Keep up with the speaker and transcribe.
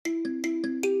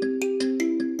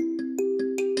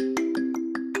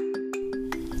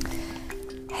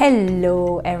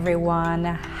Hello everyone,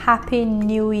 happy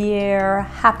new year,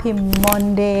 happy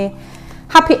Monday,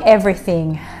 happy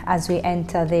everything as we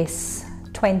enter this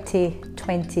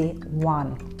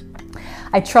 2021.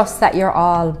 I trust that you're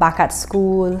all back at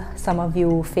school, some of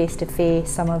you face to face,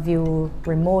 some of you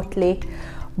remotely,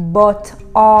 but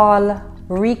all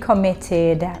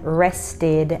recommitted,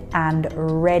 rested and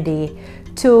ready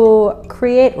to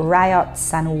create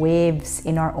riots and waves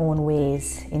in our own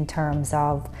ways in terms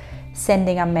of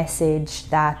sending a message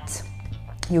that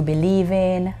you believe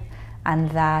in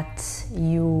and that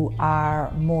you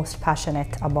are most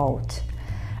passionate about.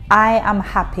 I am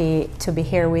happy to be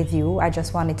here with you. I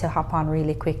just wanted to hop on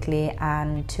really quickly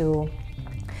and to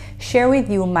share with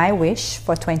you my wish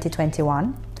for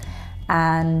 2021.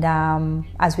 And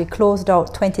as we closed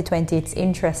out 2020, it's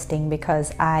interesting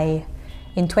because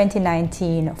in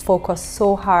 2019 focused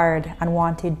so hard and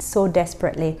wanted so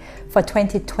desperately for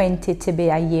 2020 to be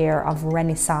a year of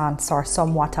renaissance or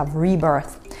somewhat of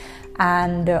rebirth.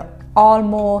 And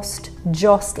almost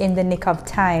just in the nick of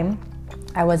time,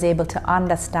 I was able to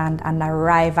understand and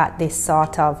arrive at this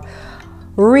sort of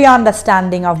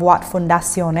re-understanding of what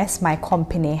Fundaciones, my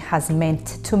company, has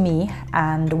meant to me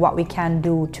and what we can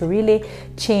do to really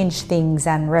change things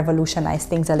and revolutionize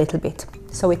things a little bit.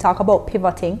 So we talk about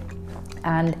pivoting,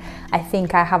 and I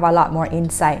think I have a lot more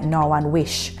insight now and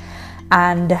wish.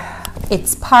 And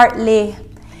it's partly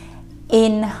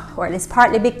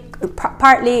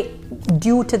partly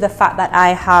due to the fact that I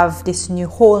have this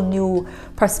whole new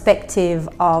perspective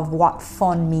of what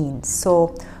fun means.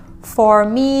 So for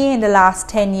me, in the last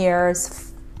 10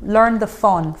 years, learn the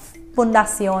fun.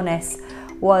 Fundaciones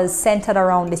was centered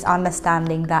around this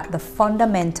understanding that the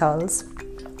fundamentals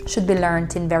should be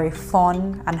learned in very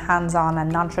fun and hands-on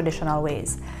and non-traditional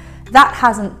ways. That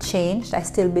hasn't changed. I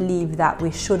still believe that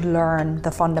we should learn the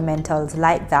fundamentals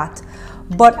like that.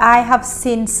 But I have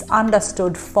since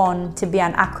understood fun to be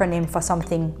an acronym for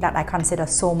something that I consider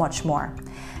so much more.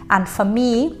 And for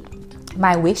me,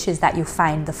 my wish is that you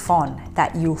find the fun,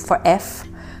 that you, for F,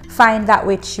 find that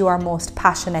which you are most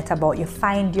passionate about. You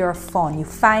find your fun. You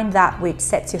find that which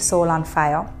sets your soul on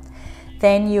fire.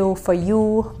 Then you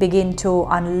begin to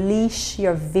unleash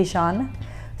your vision.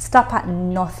 Stop at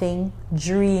nothing,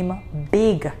 dream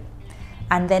big.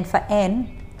 And then for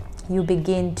N, you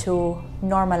begin to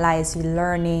normalize your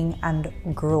learning and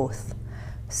growth.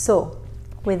 So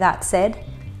with that said,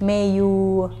 may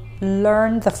you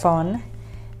learn the fun,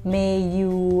 may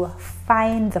you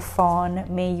find the fun,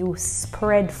 may you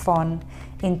spread fun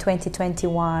in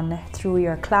 2021 through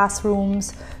your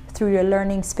classrooms, through your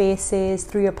learning spaces,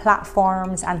 through your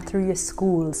platforms, and through your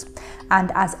schools. And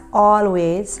as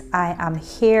always, I am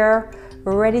here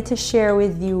ready to share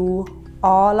with you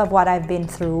all of what I've been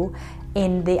through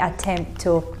in the attempt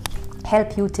to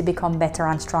help you to become better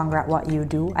and stronger at what you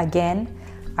do. Again,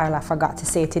 I forgot to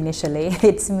say it initially.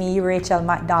 It's me, Rachel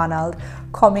McDonald,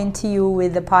 coming to you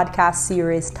with the podcast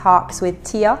series Talks with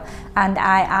Tia, and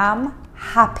I am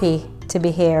happy to be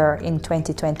here in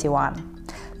 2021.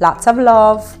 Lots of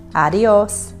love.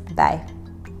 Adios. Bye.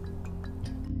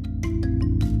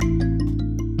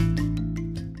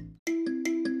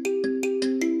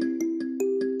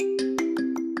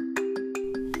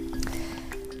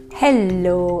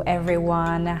 Hello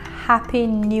everyone. Happy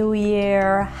New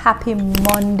Year. Happy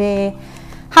Monday.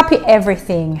 Happy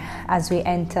everything as we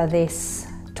enter this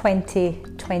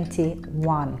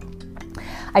 2021.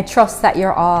 I trust that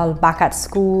you're all back at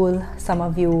school, some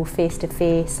of you face to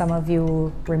face, some of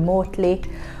you remotely,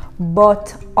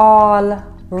 but all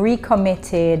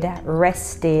recommitted,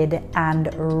 rested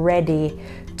and ready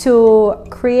to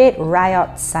create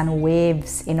riots and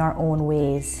waves in our own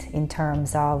ways in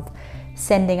terms of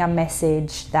sending a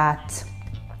message that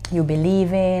you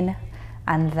believe in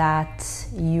and that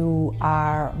you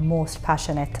are most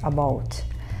passionate about.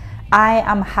 I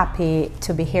am happy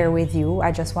to be here with you.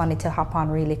 I just wanted to hop on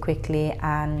really quickly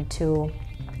and to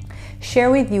share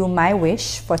with you my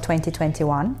wish for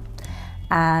 2021.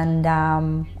 And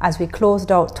as we closed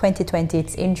out 2020,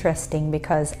 it's interesting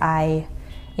because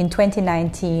in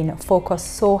 2019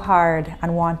 focused so hard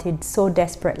and wanted so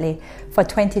desperately for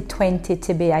 2020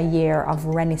 to be a year of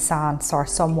renaissance or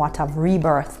somewhat of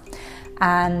rebirth.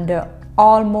 And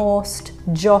almost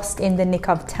just in the nick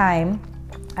of time,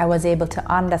 I was able to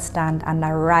understand and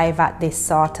arrive at this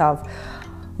sort of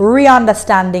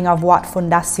re-understanding of what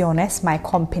Fundaciones, my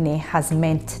company, has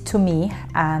meant to me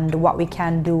and what we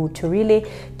can do to really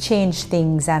change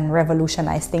things and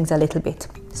revolutionize things a little bit.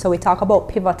 So we talk about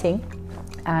pivoting,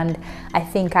 and I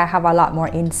think I have a lot more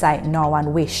insight now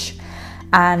and wish.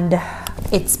 And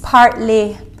it's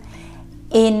partly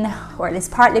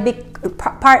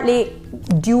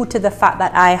due to the fact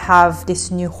that I have this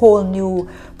whole new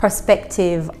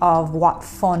perspective of what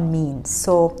fun means.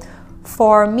 So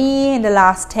for me, in the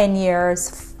last 10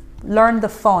 years, Learn the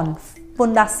Fun,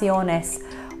 Fundaciones,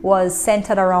 was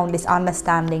centered around this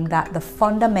understanding that the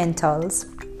fundamentals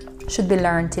should be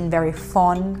learned in very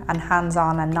fun and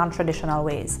hands-on and non-traditional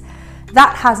ways.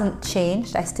 That hasn't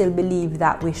changed. I still believe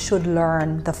that we should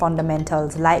learn the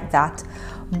fundamentals like that.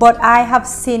 But I have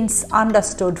since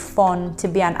understood fun to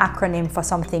be an acronym for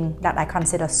something that I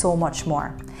consider so much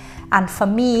more. And for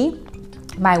me,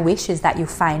 my wish is that you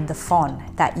find the fun,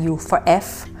 that you, for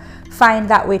F, find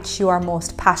that which you are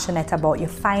most passionate about. You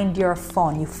find your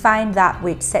fun. You find that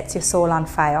which sets your soul on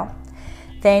fire.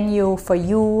 Then you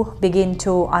begin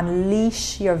to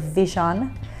unleash your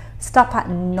vision. Stop at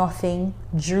nothing.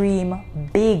 Dream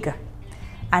big.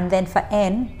 And then for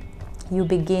N, you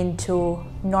begin to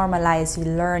normalize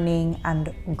learning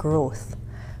and growth.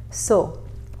 So,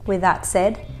 with that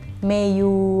said, may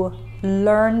you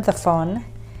learn the fun.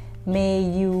 May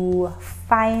you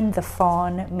find the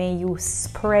fun. May you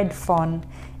spread fun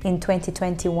in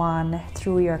 2021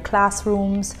 through your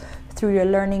classrooms, through your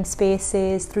learning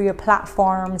spaces, through your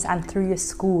platforms, and through your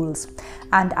schools.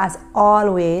 And as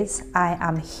always, I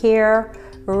am here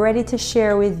ready to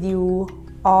share with you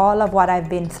all of what I've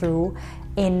been through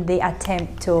in the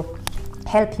attempt to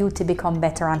help you to become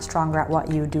better and stronger at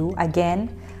what you do.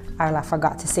 Again, I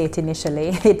forgot to say it initially.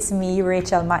 It's me,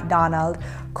 Rachel McDonald,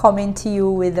 coming to you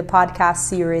with the podcast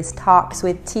series Talks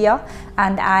with Tia,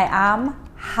 and I am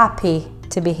happy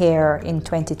to be here in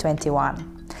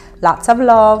 2021. Lots of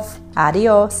love.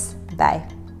 Adios.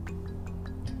 Bye.